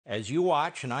as you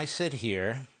watch and I sit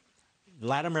here,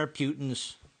 Vladimir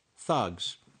Putin's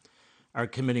thugs are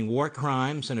committing war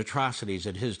crimes and atrocities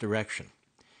at his direction.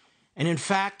 And in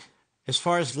fact, as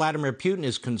far as Vladimir Putin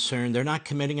is concerned, they're not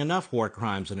committing enough war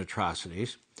crimes and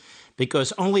atrocities,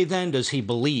 because only then does he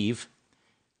believe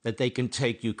that they can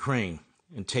take Ukraine,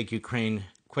 and take Ukraine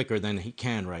quicker than he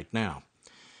can right now.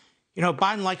 You know,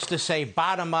 Biden likes to say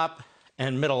bottom up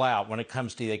and middle out when it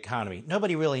comes to the economy.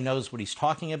 Nobody really knows what he's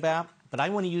talking about, but I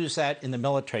want to use that in the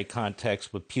military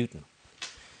context with Putin.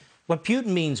 What Putin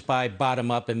means by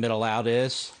bottom up and middle out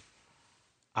is,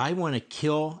 I want to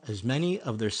kill as many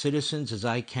of their citizens as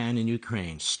I can in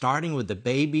Ukraine, starting with the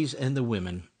babies and the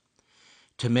women,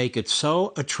 to make it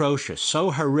so atrocious,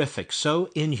 so horrific, so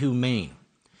inhumane,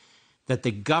 that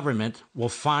the government will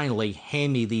finally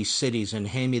hand me these cities and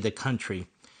hand me the country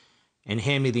and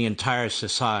hand me the entire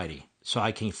society, so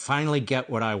I can finally get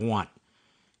what I want,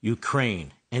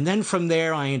 Ukraine. And then from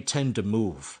there, I intend to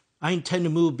move. I intend to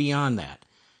move beyond that.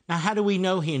 Now, how do we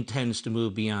know he intends to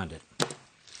move beyond it?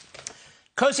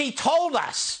 Because he told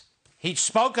us. He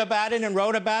spoke about it and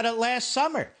wrote about it last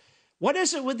summer. What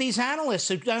is it with these analysts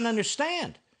who don't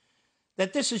understand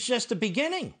that this is just the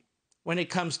beginning when it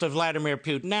comes to Vladimir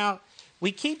Putin? Now,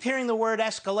 we keep hearing the word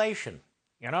escalation.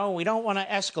 You know, we don't want to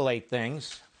escalate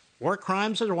things. War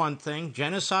crimes are one thing,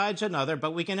 genocide's another,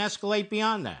 but we can escalate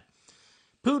beyond that.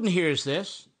 Putin hears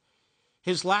this.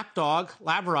 His lapdog,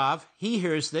 Lavrov, he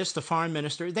hears this, the foreign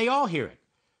minister. They all hear it.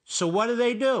 So what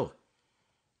do?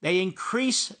 They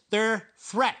increase their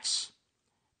threats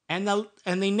and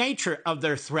the nature of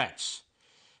their threats,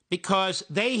 because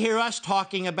they hear us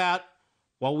talking about,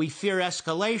 well, we fear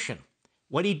escalation.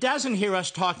 What he doesn't hear us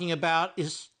talking about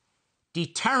is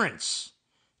deterrence.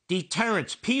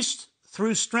 Deterrence. Peace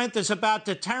through strength is about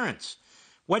deterrence.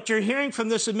 What you're hearing from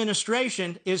this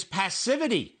administration is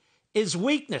passivity, is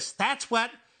weakness. That's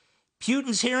what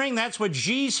Putin's hearing. That's what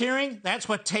Xi's hearing. That's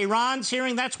what Tehran's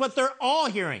hearing. That's what they're all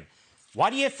hearing. Why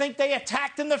do you think they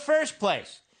attacked in the first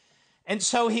place? And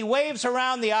so he waves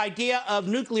around the idea of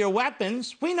nuclear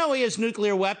weapons. We know he has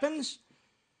nuclear weapons.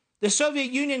 The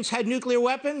Soviet Union's had nuclear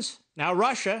weapons, now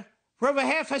Russia, for over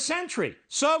half a century.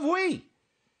 So have we.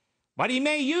 But he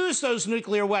may use those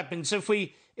nuclear weapons if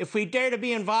we dare to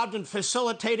be involved in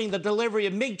facilitating the delivery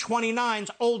of MiG-29s,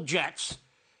 old jets,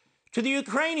 to the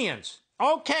Ukrainians.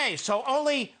 Okay, so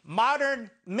only modern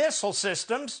missile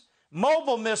systems,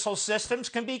 mobile missile systems,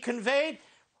 can be conveyed?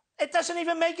 It doesn't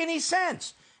even make any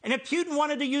sense. And if Putin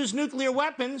wanted to use nuclear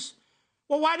weapons,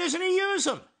 well, why doesn't he use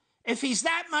them? If he's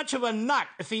that much of a nut,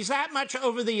 if he's that much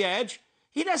over the edge,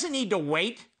 he doesn't need to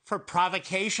wait for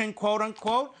provocation, quote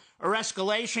unquote, or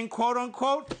escalation, quote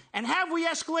unquote. And have we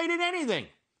escalated anything?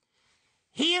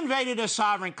 He invaded a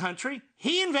sovereign country.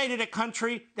 He invaded a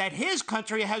country that his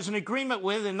country has an agreement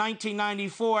with in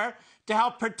 1994 to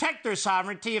help protect their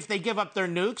sovereignty if they give up their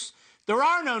nukes. There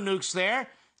are no nukes there.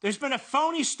 There's been a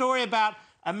phony story about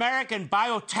American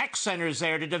biotech centers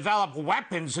there to develop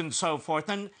weapons and so forth.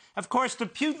 And, of course, the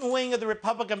Putin wing of the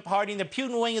Republican Party and the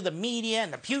Putin wing of the media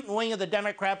and the Putin wing of the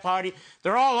Democrat Party,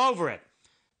 they're all over it.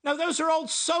 Now, those are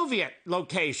old Soviet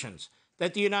locations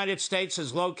that the United States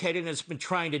has located and has been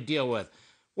trying to deal with.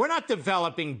 We're not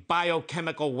developing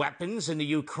biochemical weapons in the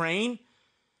Ukraine.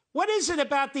 What is it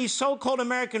about these so-called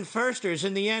American firsters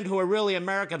in the end who are really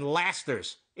American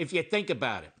lasters, if you think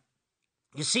about it?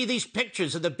 You see these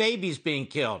pictures of the babies being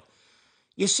killed.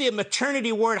 You see a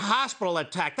maternity ward hospital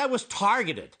attack. That was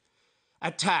targeted,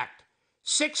 attacked.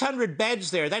 600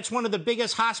 beds there. That's one of the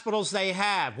biggest hospitals they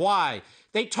have. Why?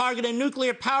 They target a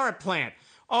nuclear power plant.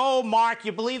 Oh, Mark,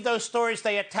 you believe those stories?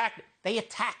 They attacked it. They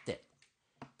attacked it.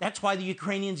 That's why the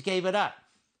Ukrainians gave it up,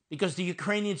 because the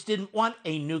Ukrainians didn't want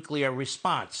a nuclear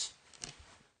response.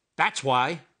 That's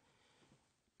why.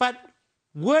 But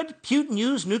would Putin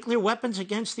use nuclear weapons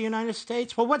against the United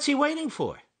States? Well, what's he waiting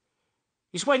for?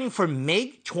 He's waiting for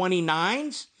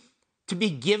MiG-29s to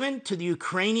be given to the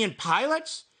Ukrainian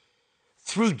pilots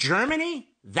through Germany?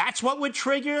 That's what would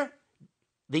trigger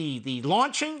the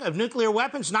launching of nuclear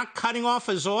weapons, not cutting off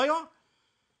his oil,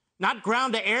 not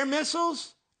ground-to-air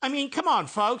missiles? I mean, come on,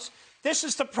 folks. This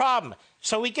is the problem.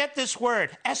 So we get this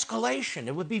word, escalation.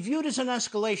 It would be viewed as an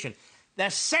escalation. The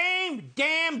same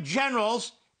damn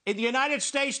generals in the United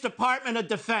States Department of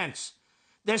Defense,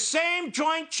 the same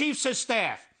Joint Chiefs of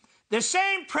Staff, the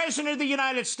same President of the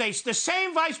United States, the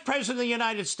same Vice President of the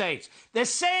United States, the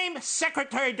same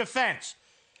Secretary of Defense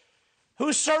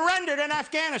who surrendered in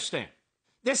Afghanistan,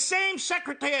 the same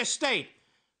Secretary of State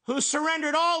who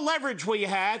surrendered all leverage we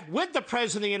had with the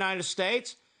President of the United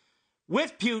States,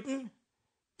 with Putin,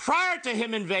 prior to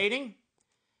him invading,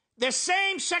 the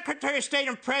same Secretary of State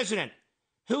and President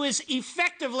who is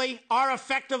effectively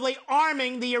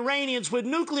arming the Iranians with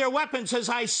nuclear weapons as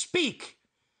I speak.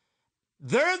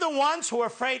 They're the ones who are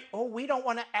afraid, oh, we don't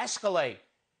want to escalate.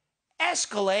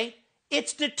 Escalate?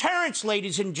 It's deterrence,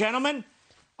 ladies and gentlemen.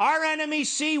 Our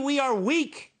enemies see we are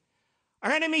weak.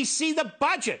 Our enemies see the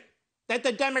budget that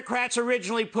the Democrats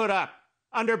originally put up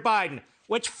under Biden,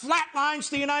 which flatlines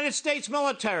the United States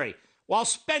military while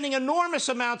spending enormous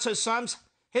amounts of sums,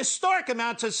 historic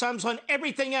amounts of sums on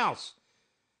everything else.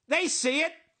 They see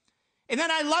it. And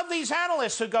then I love these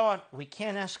analysts who go on, we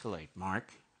can't escalate, Mark.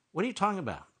 What are you talking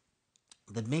about?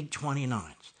 The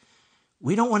MiG-29s.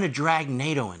 We don't want to drag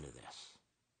NATO into this.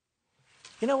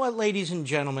 You know what, ladies and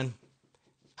gentlemen?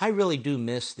 I really do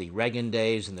miss the Reagan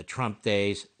days and the Trump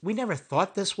days. We never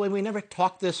thought this way. We never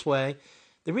talked this way.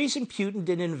 The reason Putin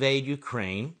didn't invade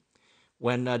Ukraine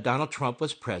when Donald Trump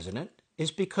was president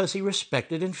is because he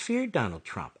respected and feared Donald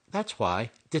Trump. That's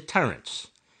why. Deterrence.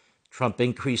 Trump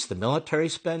increased the military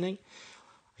spending.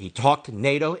 He talked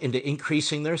NATO into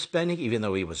increasing their spending, even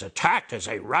though he was attacked as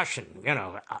a Russian,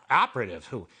 operative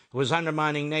who was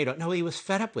undermining NATO. No, he was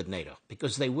fed up with NATO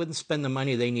because they wouldn't spend the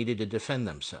money they needed to defend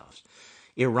themselves.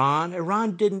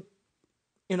 Iran didn't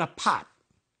in a pot,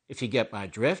 if you get my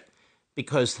drift,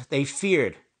 because they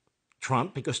feared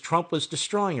Trump, because Trump was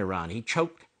destroying Iran. He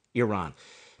choked Iran.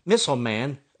 Missile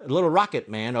Man, little rocket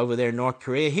man over there in North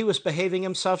Korea, he was behaving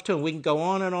himself too. And we can go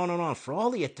on and on and on. For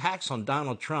all the attacks on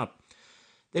Donald Trump,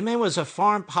 the man was a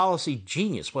foreign policy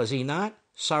genius, was he not?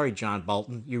 Sorry, John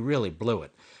Bolton, you really blew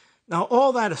it. Now,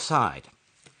 all that aside,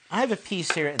 I have a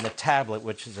piece here in the Tablet,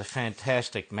 which is a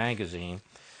fantastic magazine,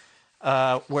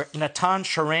 where Natan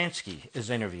Sharansky is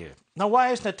interviewed. Now, why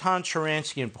is Natan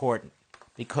Sharansky important?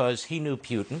 Because he knew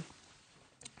Putin,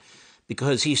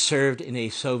 because he served in a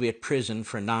Soviet prison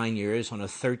for 9 years on a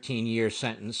 13-year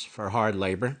sentence for hard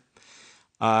labor.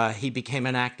 He became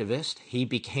an activist. He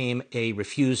became a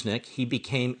refusenik. He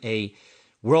became a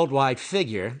worldwide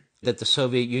figure that the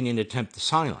Soviet Union attempted to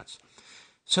silence.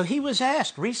 So he was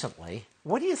asked recently,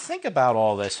 what do you think about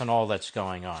all this and all that's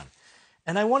going on?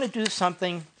 And I want to do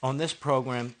something on this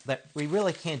program that we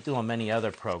really can't do on many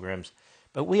other programs,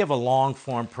 but we have a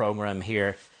long-form program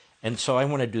here, and so I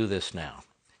want to do this now.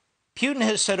 Putin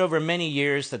has said over many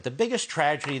years that the biggest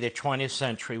tragedy of the 20th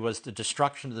century was the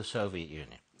destruction of the Soviet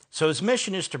Union. So his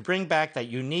mission is to bring back that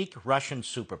unique Russian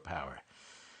superpower.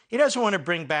 He doesn't want to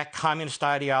bring back communist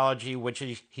ideology, which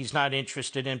he's not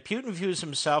interested in. Putin views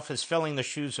himself as filling the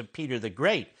shoes of Peter the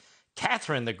Great,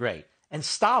 Catherine the Great, and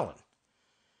Stalin.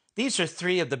 These are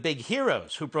three of the big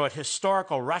heroes who brought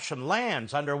historical Russian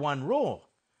lands under one rule.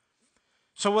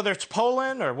 So whether it's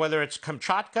Poland or whether it's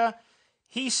Kamchatka,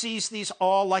 he sees these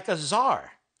all like a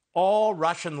czar, all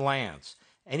Russian lands.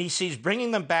 And he sees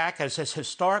bringing them back as his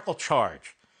historical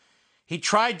charge. He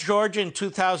tried Georgia in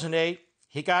 2008.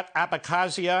 He got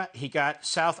Abkhazia. He got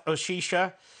South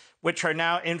Ossetia, which are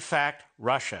now, in fact,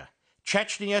 Russia.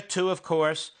 Chechnya, too, of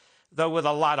course, though with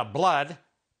a lot of blood,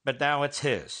 but now it's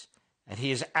his. And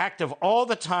he is active all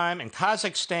the time in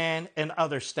Kazakhstan and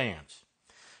other stands.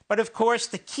 But, of course,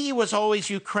 the key was always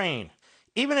Ukraine.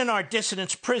 Even in our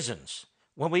dissidents' prisons,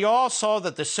 when we all saw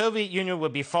that the Soviet Union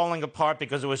would be falling apart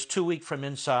because it was too weak from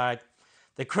inside,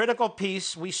 the critical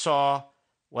piece we saw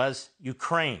was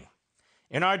Ukraine.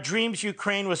 In our dreams,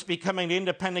 Ukraine was becoming an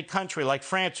independent country like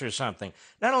France or something,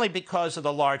 not only because of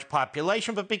the large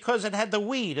population, but because it had the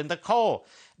wheat and the coal,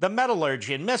 the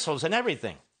metallurgy and missiles and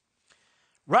everything.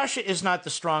 Russia is not the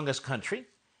strongest country,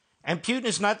 and Putin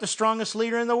is not the strongest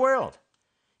leader in the world.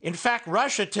 In fact,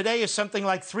 Russia today is something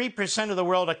like 3% of the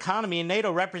world economy, and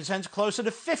NATO represents closer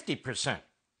to 50%.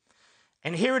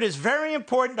 And here it is very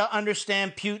important to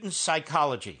understand Putin's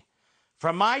psychology.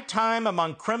 From my time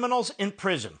among criminals in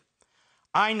prison,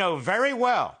 I know very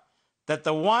well that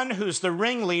the one who's the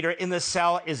ringleader in the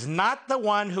cell is not the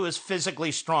one who is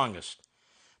physically strongest,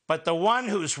 but the one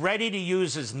who's ready to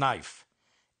use his knife.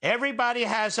 Everybody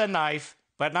has a knife,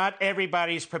 but not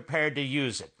everybody's prepared to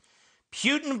use it.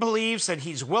 Putin believes that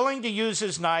he's willing to use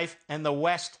his knife, and the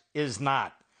West is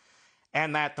not.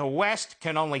 And that the West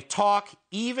can only talk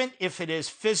even if it is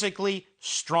physically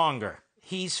stronger.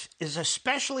 He is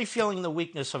especially feeling the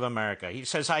weakness of America. He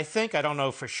says, I don't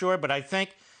know for sure, but I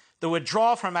think the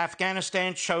withdrawal from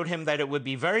Afghanistan showed him that it would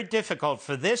be very difficult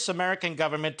for this American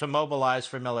government to mobilize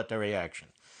for military action.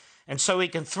 And so he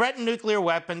can threaten nuclear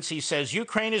weapons. He says,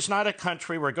 Ukraine is not a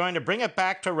country. We're going to bring it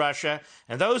back to Russia.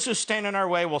 And those who stand in our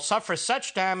way will suffer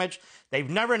such damage they've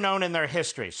never known in their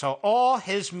history. So all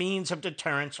his means of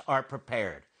deterrence are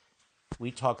prepared.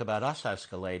 We talk about us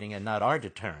escalating and not our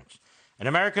deterrence. And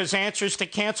America's answer is to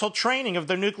cancel training of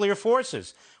their nuclear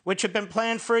forces, which had been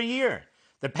planned for a year.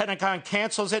 The Pentagon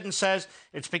cancels it and says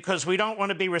it's because we don't want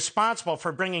to be responsible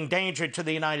for bringing danger to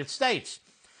the United States.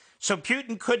 So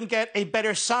Putin couldn't get a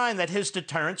better sign that his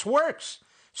deterrence works.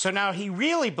 So now he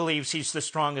really believes he's the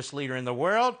strongest leader in the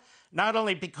world, not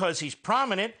only because he's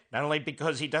prominent, not only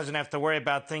because he doesn't have to worry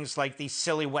about things like these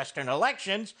silly Western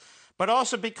elections, but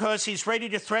also because he's ready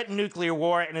to threaten nuclear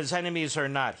war and his enemies are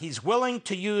not. He's willing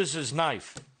to use his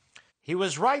knife. He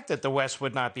was right that the West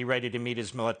would not be ready to meet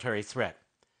his military threat.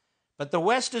 But the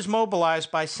West is mobilized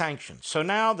by sanctions. So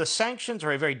now the sanctions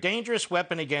are a very dangerous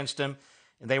weapon against him,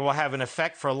 and they will have an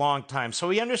effect for a long time. So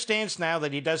he understands now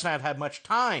that he does not have much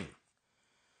time.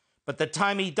 But the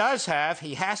time he does have,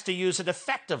 he has to use it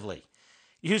effectively,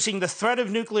 using the threat of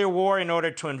nuclear war in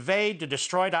order to invade, to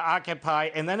destroy, to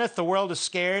occupy, and then if the world is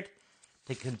scared,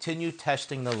 to continue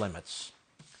testing the limits.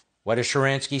 What is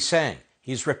Sharansky saying?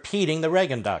 He's repeating the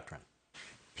Reagan doctrine.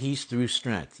 Peace through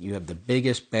strength. You have the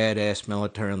biggest badass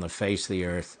military on the face of the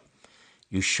earth.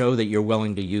 You show that you're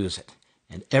willing to use it.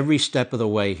 And every step of the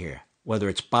way here, whether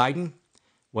it's Biden,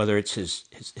 whether it's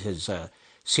his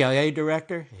CIA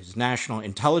director, his national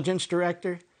intelligence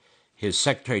director, his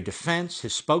Secretary of Defense,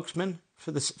 his spokesman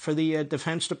for the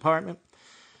Defense Department,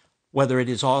 whether it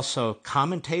is also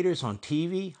commentators on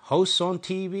TV, hosts on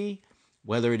TV,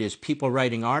 whether it is people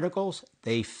writing articles,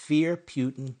 they fear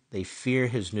Putin, they fear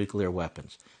his nuclear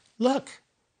weapons. Look,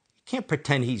 you can't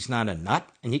pretend he's not a nut,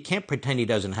 and you can't pretend he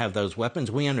doesn't have those weapons.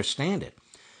 We understand it.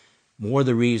 More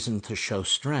the reason to show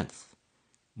strength,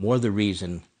 more the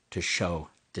reason to show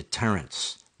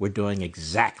deterrence. We're doing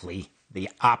exactly the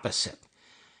opposite.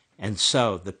 And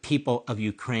so the people of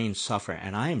Ukraine suffer.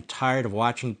 And I am tired of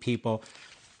watching people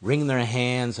wring their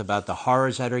hands about the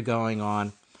horrors that are going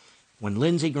on. When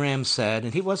Lindsey Graham said,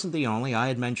 and he wasn't the only, I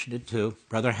had mentioned it too,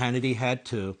 Brother Hannity had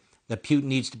too, that Putin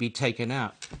needs to be taken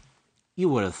out, you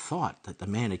would have thought that the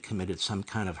man had committed some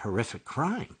kind of horrific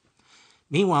crime.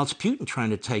 Meanwhile, it's Putin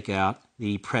trying to take out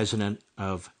the president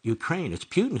of Ukraine. It's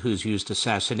Putin who's used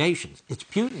assassinations. It's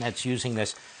Putin that's using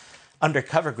this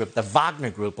undercover group, the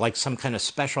Wagner group, like some kind of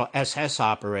special SS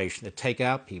operation to take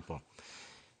out people.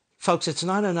 Folks, it's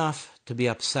not enough to be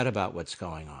upset about what's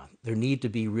going on. There need to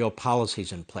be real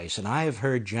policies in place. And I have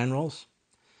heard generals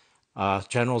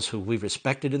who we've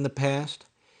respected in the past,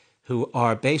 who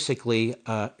are basically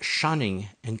shunning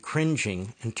and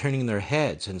cringing and turning their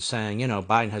heads and saying, you know,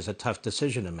 Biden has a tough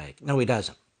decision to make. No, he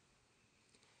doesn't.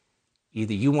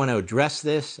 Either you want to address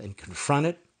this and confront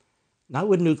it, not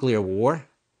with nuclear war,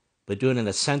 but do it in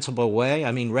a sensible way.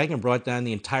 I mean, Reagan brought down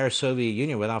the entire Soviet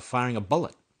Union without firing a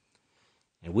bullet.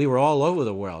 And we were all over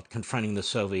the world confronting the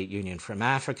Soviet Union, from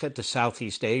Africa to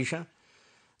Southeast Asia,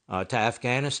 to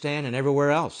Afghanistan and everywhere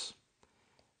else.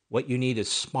 What you need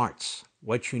is smarts.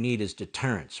 What you need is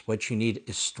deterrence. What you need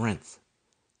is strength.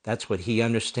 That's what he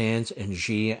understands, and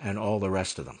Xi and all the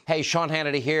rest of them. Hey, Sean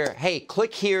Hannity here. Hey,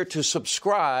 click here to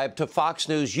subscribe to Fox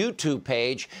News YouTube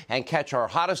page and catch our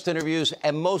hottest interviews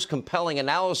and most compelling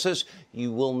analysis.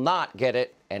 You will not get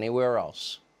it anywhere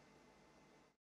else.